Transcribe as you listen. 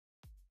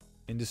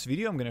In this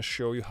video, I'm going to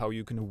show you how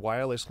you can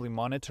wirelessly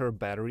monitor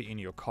battery in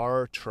your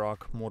car,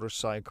 truck,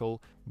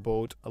 motorcycle,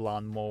 boat,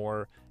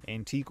 lawnmower,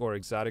 antique or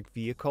exotic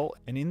vehicle,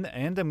 and in the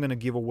end, I'm going to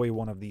give away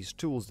one of these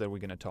tools that we're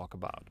going to talk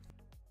about.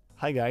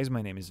 Hi guys,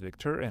 my name is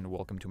Victor and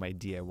welcome to my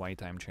DIY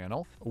Time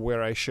channel,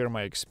 where I share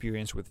my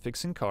experience with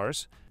fixing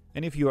cars.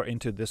 And if you are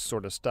into this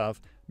sort of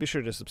stuff, be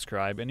sure to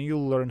subscribe and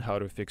you'll learn how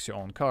to fix your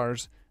own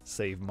cars,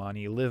 save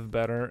money, live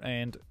better,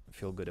 and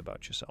feel good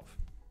about yourself.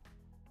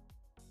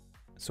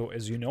 So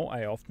as you know,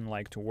 I often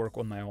like to work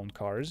on my own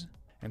cars,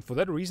 and for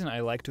that reason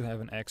I like to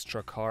have an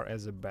extra car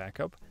as a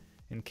backup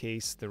in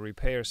case the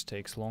repairs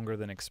takes longer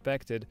than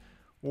expected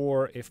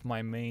or if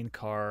my main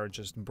car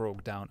just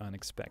broke down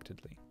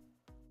unexpectedly.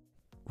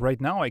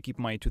 Right now I keep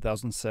my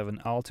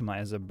 2007 Altima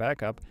as a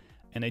backup,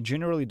 and I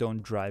generally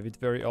don't drive it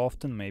very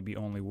often, maybe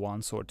only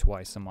once or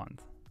twice a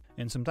month.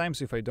 And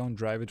sometimes if I don't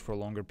drive it for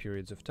longer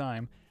periods of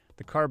time,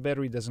 the car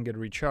battery doesn't get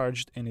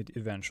recharged and it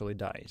eventually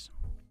dies.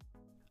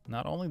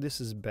 Not only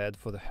this is bad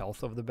for the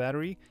health of the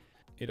battery,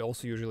 it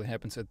also usually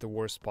happens at the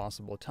worst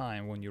possible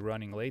time when you're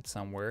running late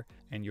somewhere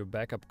and your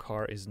backup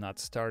car is not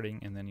starting,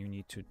 and then you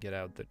need to get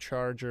out the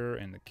charger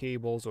and the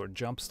cables or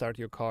jump start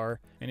your car,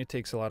 and it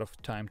takes a lot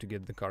of time to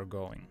get the car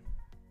going.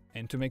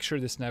 And to make sure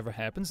this never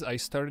happens, I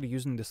started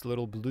using this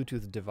little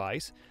Bluetooth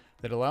device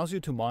that allows you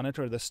to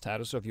monitor the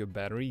status of your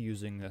battery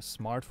using a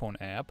smartphone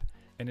app,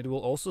 and it will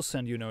also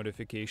send you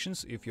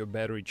notifications if your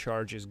battery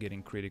charge is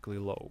getting critically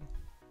low.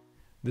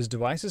 This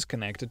device is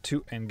connected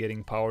to and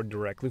getting powered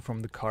directly from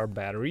the car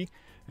battery,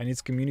 and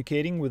it's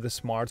communicating with the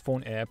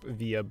smartphone app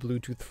via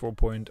Bluetooth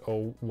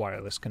 4.0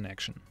 wireless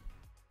connection.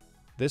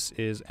 This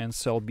is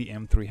Ancel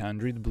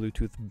BM300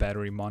 Bluetooth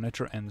battery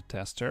monitor and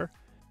tester.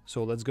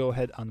 So let's go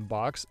ahead,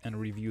 unbox and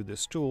review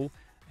this tool,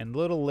 and a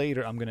little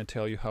later I'm going to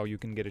tell you how you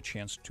can get a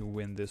chance to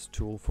win this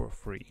tool for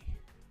free.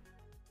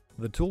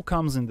 The tool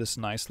comes in this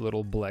nice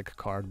little black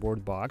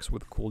cardboard box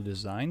with cool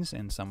designs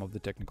and some of the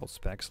technical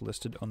specs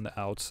listed on the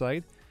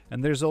outside.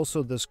 And there's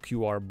also this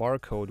QR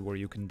barcode where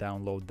you can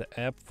download the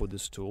app for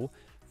this tool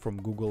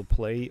from Google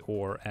Play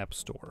or App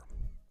Store.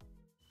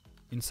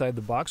 Inside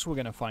the box we're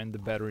going to find the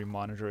battery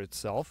monitor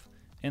itself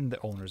and the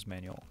owner's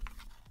manual.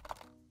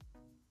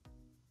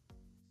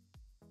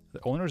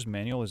 The owner's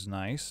manual is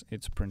nice.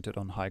 It's printed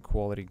on high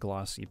quality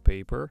glossy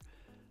paper.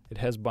 It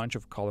has a bunch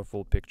of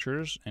colorful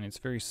pictures and it's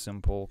very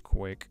simple,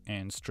 quick,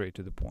 and straight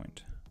to the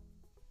point.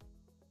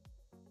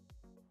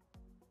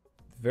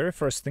 The very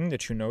first thing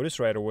that you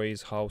notice right away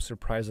is how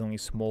surprisingly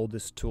small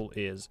this tool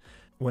is.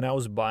 When I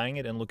was buying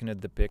it and looking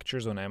at the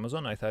pictures on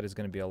Amazon, I thought it's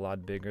going to be a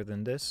lot bigger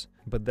than this,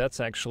 but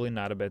that's actually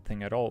not a bad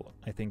thing at all.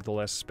 I think the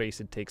less space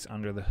it takes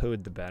under the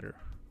hood, the better.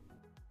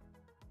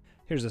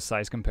 Here's a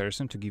size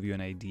comparison to give you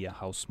an idea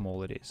how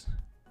small it is.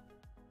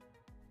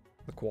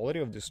 The quality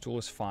of this tool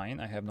is fine,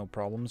 I have no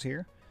problems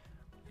here.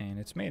 And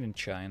it's made in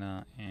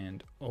China,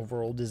 and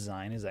overall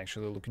design is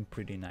actually looking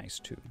pretty nice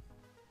too.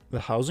 The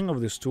housing of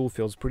this tool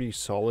feels pretty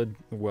solid,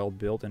 well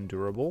built and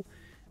durable,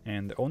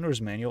 and the owner's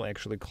manual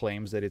actually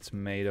claims that it's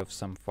made of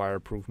some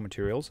fireproof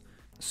materials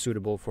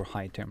suitable for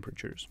high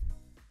temperatures.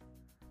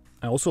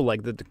 I also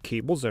like that the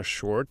cables are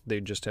short,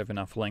 they just have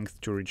enough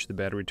length to reach the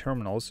battery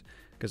terminals,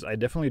 because I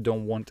definitely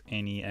don't want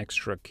any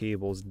extra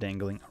cables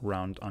dangling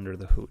around under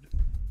the hood.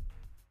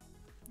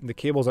 The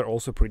cables are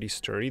also pretty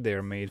sturdy, they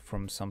are made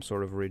from some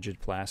sort of rigid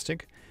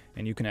plastic,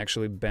 and you can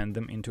actually bend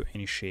them into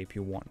any shape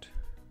you want.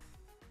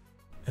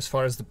 As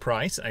far as the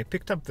price, I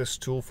picked up this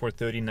tool for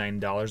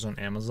 $39 on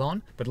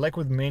Amazon, but like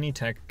with many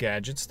tech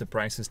gadgets, the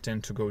prices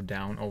tend to go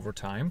down over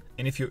time.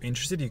 And if you're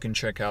interested, you can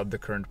check out the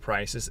current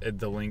prices at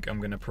the link I'm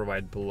going to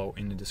provide below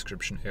in the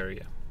description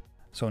area.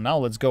 So now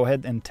let's go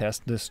ahead and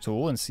test this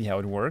tool and see how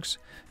it works.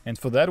 And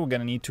for that, we're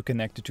going to need to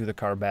connect it to the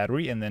car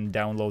battery and then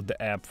download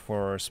the app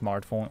for a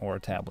smartphone or a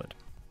tablet.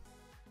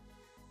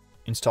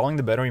 Installing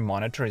the battery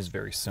monitor is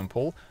very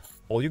simple.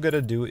 All you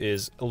gotta do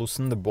is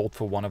loosen the bolt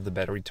for one of the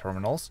battery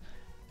terminals,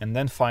 and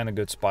then find a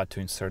good spot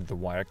to insert the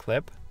wire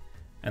clip,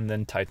 and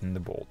then tighten the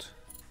bolt.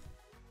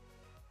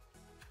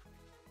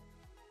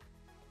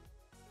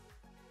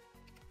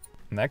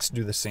 Next,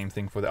 do the same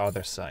thing for the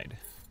other side.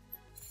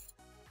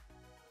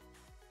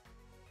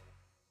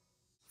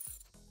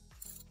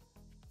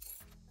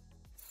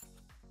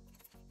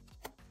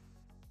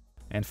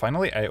 And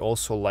finally, I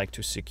also like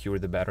to secure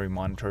the battery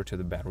monitor to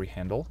the battery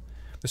handle.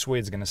 This way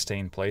it's going to stay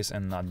in place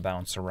and not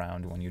bounce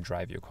around when you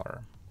drive your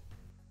car.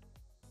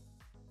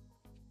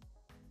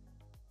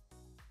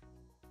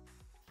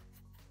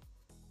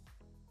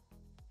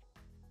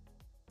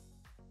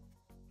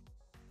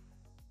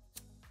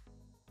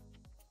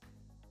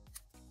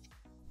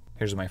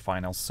 Here's my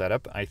final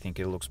setup. I think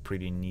it looks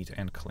pretty neat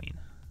and clean.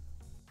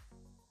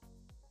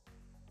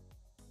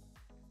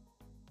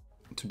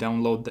 To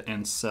download the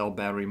Ancel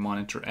battery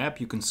monitor app,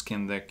 you can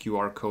scan the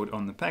QR code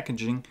on the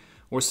packaging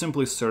or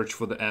simply search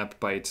for the app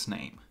by its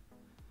name.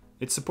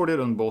 It's supported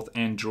on both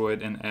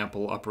Android and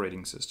Apple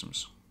operating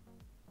systems.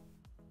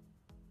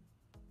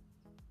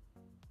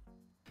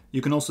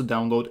 You can also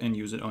download and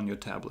use it on your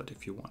tablet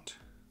if you want.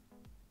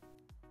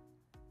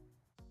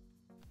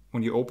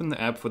 When you open the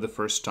app for the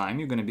first time,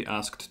 you're going to be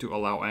asked to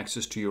allow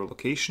access to your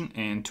location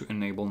and to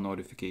enable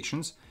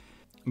notifications.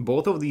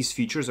 Both of these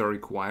features are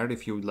required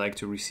if you would like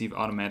to receive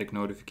automatic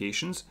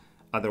notifications,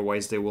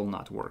 otherwise they will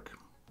not work.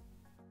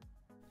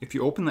 If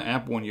you open the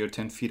app when you're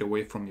 10 feet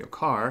away from your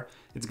car,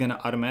 it's going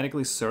to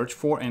automatically search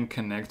for and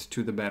connect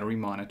to the battery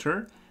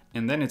monitor,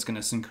 and then it's going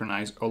to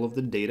synchronize all of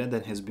the data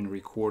that has been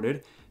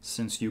recorded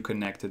since you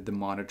connected the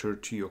monitor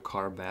to your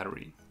car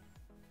battery.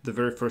 The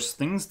very first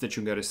things that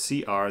you got to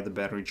see are the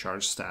battery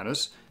charge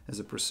status as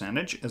a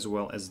percentage, as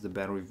well as the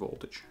battery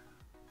voltage.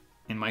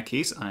 In my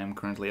case, I am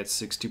currently at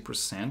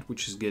 60%,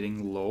 which is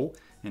getting low,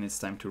 and it's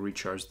time to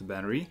recharge the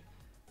battery.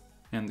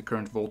 And the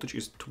current voltage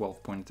is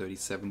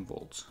 12.37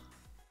 volts.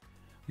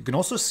 You can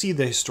also see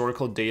the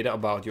historical data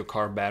about your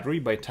car battery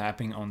by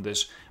tapping on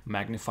this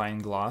magnifying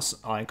glass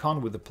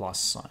icon with the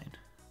plus sign.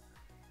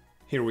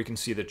 Here we can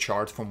see the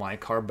chart for my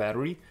car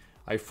battery.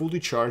 I fully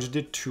charged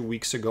it 2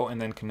 weeks ago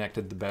and then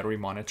connected the battery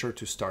monitor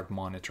to start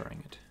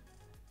monitoring it.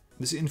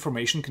 This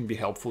information can be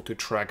helpful to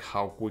track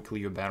how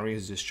quickly your battery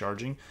is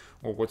discharging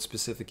or what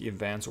specific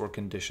events or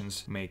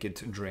conditions make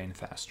it drain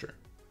faster.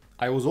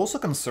 I was also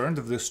concerned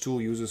if this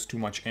tool uses too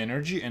much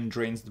energy and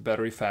drains the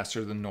battery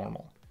faster than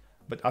normal.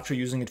 But after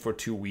using it for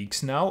 2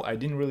 weeks now, I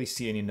didn't really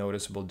see any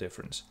noticeable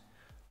difference.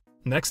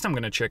 Next, I'm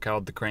going to check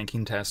out the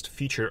cranking test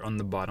feature on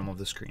the bottom of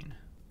the screen.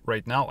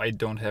 Right now, I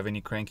don't have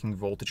any cranking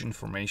voltage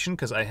information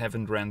because I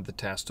haven't ran the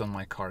test on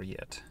my car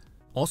yet.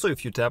 Also,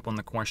 if you tap on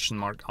the question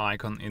mark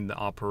icon in the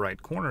upper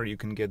right corner, you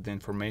can get the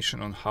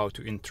information on how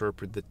to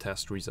interpret the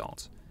test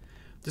results.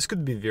 This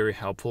could be very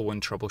helpful when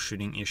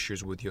troubleshooting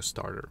issues with your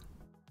starter.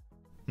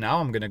 Now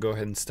I'm going to go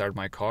ahead and start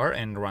my car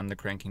and run the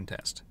cranking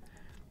test.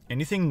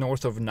 Anything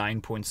north of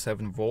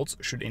 9.7 volts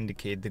should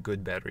indicate the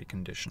good battery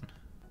condition.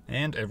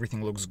 And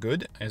everything looks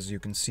good. As you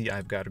can see,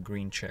 I've got a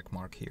green check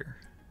mark here.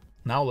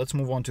 Now let's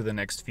move on to the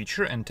next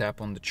feature and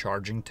tap on the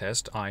charging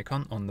test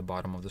icon on the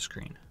bottom of the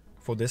screen.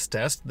 For this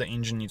test, the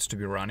engine needs to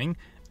be running,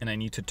 and I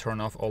need to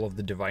turn off all of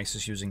the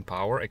devices using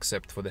power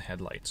except for the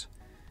headlights.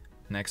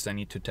 Next, I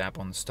need to tap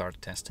on the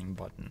Start Testing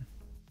button.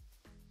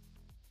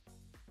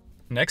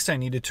 Next, I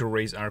needed to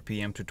raise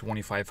RPM to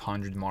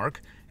 2500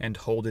 mark and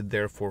hold it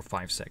there for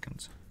 5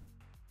 seconds.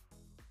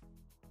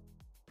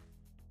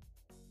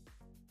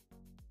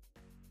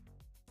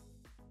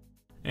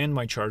 And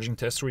my charging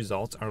test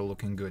results are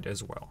looking good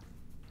as well.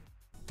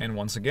 And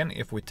once again,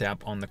 if we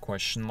tap on the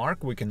question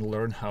mark, we can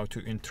learn how to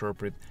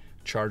interpret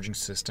charging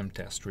system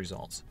test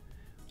results.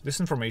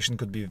 This information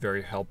could be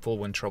very helpful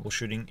when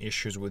troubleshooting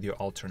issues with your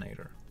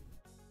alternator.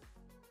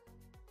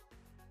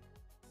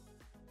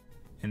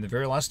 And the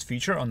very last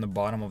feature on the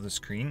bottom of the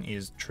screen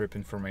is trip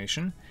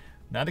information.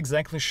 Not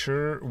exactly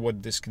sure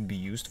what this can be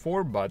used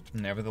for, but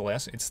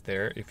nevertheless, it's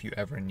there if you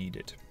ever need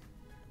it.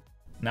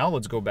 Now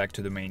let's go back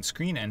to the main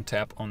screen and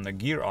tap on the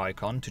gear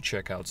icon to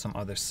check out some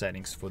other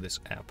settings for this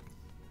app.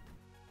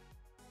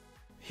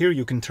 Here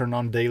you can turn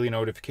on daily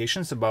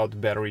notifications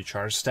about battery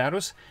charge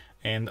status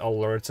and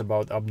alerts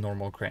about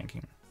abnormal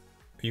cranking.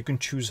 You can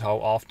choose how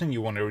often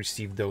you want to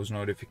receive those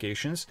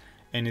notifications,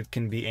 and it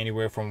can be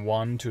anywhere from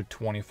 1 to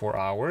 24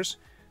 hours,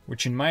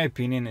 which in my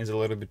opinion is a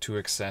little bit too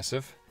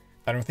excessive.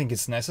 I don't think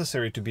it's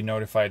necessary to be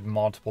notified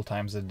multiple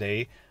times a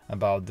day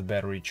about the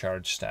battery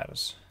charge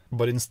status.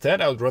 But instead,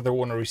 I would rather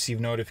want to receive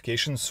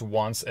notifications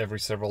once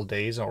every several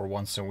days or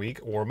once a week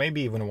or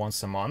maybe even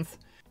once a month,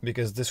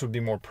 because this would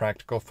be more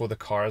practical for the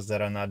cars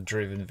that are not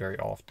driven very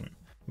often.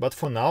 But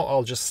for now,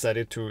 I'll just set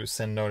it to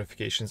send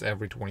notifications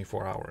every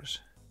 24 hours.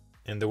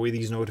 And the way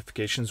these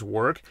notifications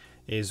work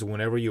is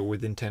whenever you're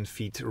within 10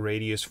 feet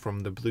radius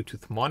from the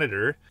Bluetooth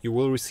monitor, you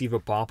will receive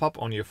a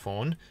pop-up on your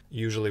phone,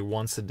 usually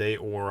once a day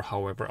or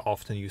however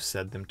often you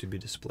set them to be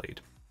displayed.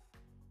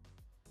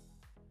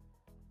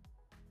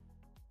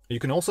 You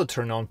can also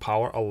turn on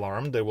power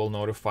alarm that will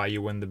notify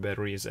you when the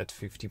battery is at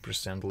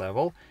 50%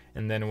 level,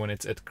 and then when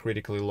it's at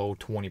critically low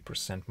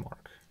 20%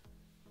 mark.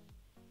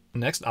 The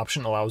next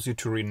option allows you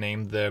to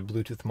rename the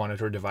Bluetooth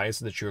monitor device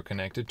that you're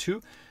connected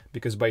to,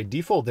 because by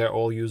default they're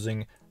all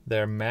using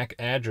their MAC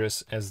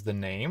address as the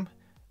name,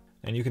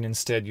 and you can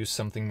instead use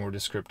something more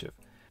descriptive.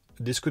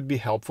 This could be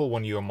helpful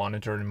when you are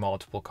monitoring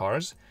multiple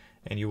cars,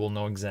 and you will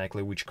know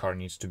exactly which car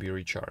needs to be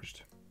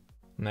recharged.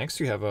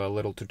 Next, you have a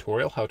little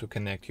tutorial how to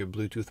connect your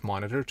Bluetooth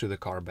monitor to the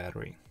car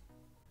battery.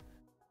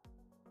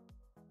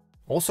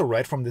 Also,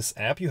 right from this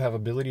app, you have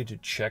ability to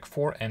check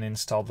for and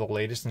install the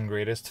latest and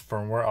greatest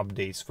firmware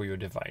updates for your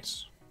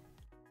device.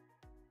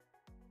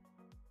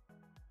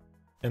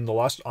 And the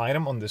last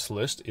item on this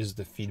list is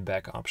the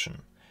feedback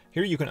option.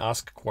 Here you can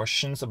ask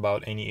questions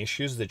about any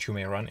issues that you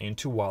may run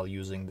into while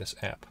using this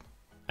app.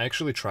 I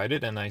actually tried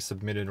it and I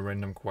submitted a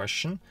random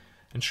question,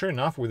 and sure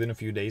enough, within a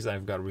few days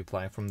I've got a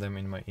reply from them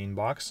in my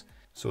inbox.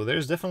 So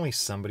there's definitely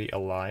somebody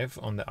alive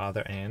on the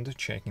other end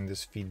checking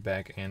this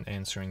feedback and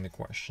answering the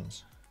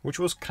questions, which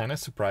was kind of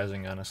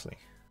surprising, honestly.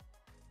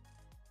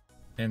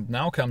 And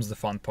now comes the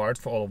fun part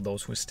for all of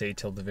those who stay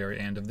till the very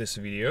end of this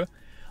video.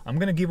 I'm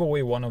gonna give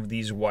away one of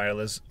these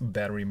wireless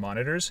battery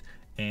monitors,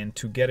 and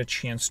to get a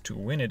chance to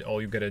win it,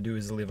 all you gotta do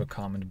is leave a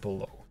comment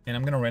below. And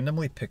I'm gonna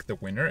randomly pick the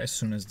winner as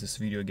soon as this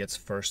video gets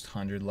first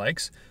 100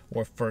 likes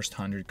or first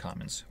 100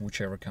 comments,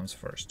 whichever comes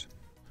first.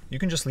 You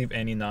can just leave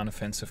any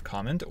non-offensive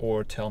comment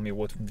or tell me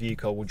what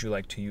vehicle would you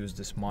like to use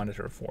this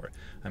monitor for.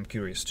 I'm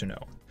curious to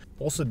know.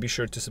 Also, be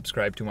sure to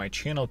subscribe to my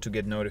channel to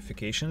get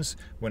notifications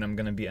when I'm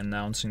gonna be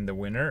announcing the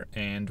winner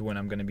and when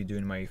I'm gonna be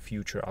doing my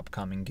future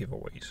upcoming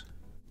giveaways.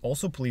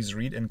 Also, please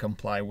read and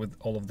comply with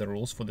all of the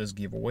rules for this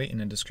giveaway in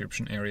the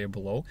description area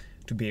below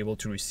to be able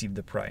to receive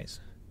the prize.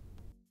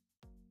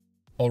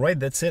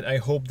 Alright, that's it. I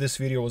hope this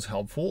video was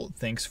helpful.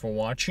 Thanks for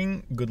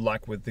watching. Good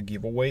luck with the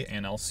giveaway,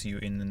 and I'll see you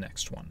in the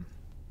next one.